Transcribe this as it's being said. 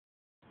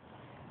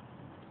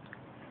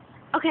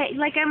Okay,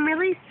 like, I'm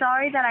really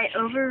sorry that I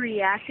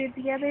overreacted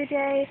the other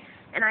day,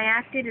 and I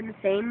acted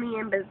insanely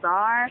and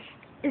bizarre.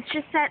 It's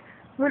just that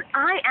when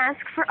I ask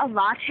for a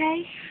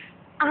latte,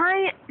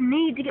 I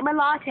need to get my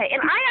latte,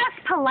 and I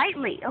ask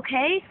politely,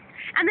 okay?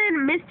 And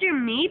then Mr.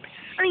 Meep,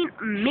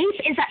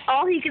 is that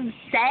all he can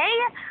say?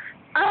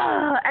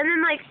 Ugh, and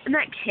then, like,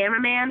 that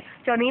cameraman,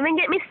 don't even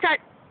get me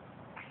started.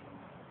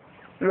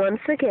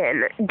 Once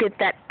again, get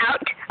that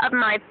out of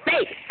my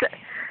face.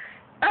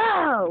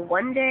 Oh,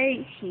 one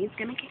day he's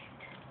gonna get it.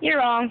 You're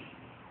wrong.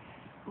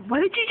 What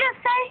did you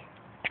just say?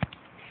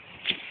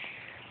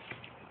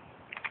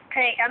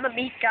 Hey, I'm a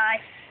meat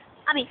guy.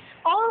 I mean,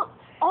 all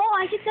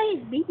I can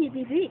say is meat.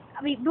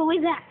 I mean,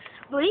 believe that.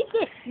 Believe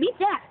this. Meat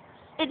that.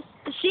 And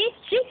she,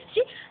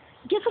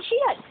 guess what she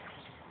does?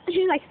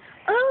 She's like,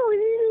 oh,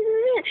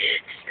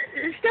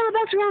 Stella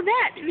bounce around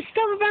that.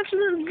 Stella bounce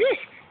around this.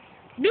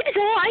 Meat is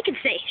all I can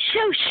say. So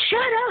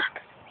shut up.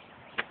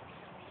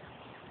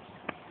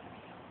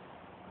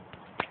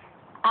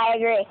 I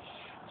agree.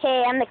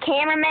 Hey, I'm the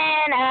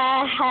cameraman.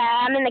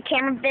 I'm in the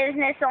camera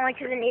business only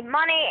because I need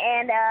money,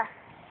 and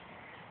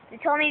they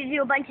told me to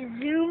do a bunch of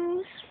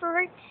zooms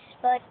for it,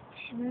 but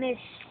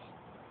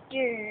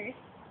Mr.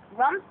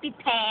 Rumpy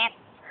Pants,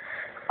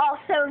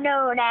 also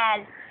known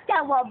as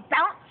Stella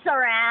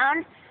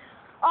Bounce-a-Rama,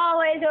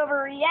 always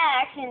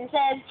overreacts and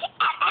says, "Get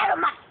out of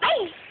my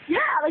face!" Yeah,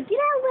 like, get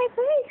out of my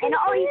face. And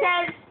all he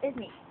says is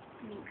me.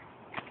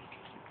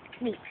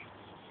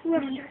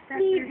 Whoever just said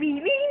that.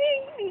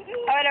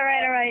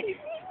 Alright.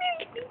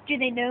 Do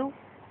they know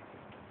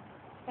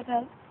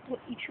about what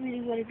you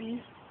truly want to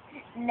be?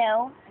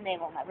 No, and they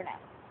will never know.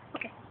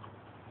 Okay.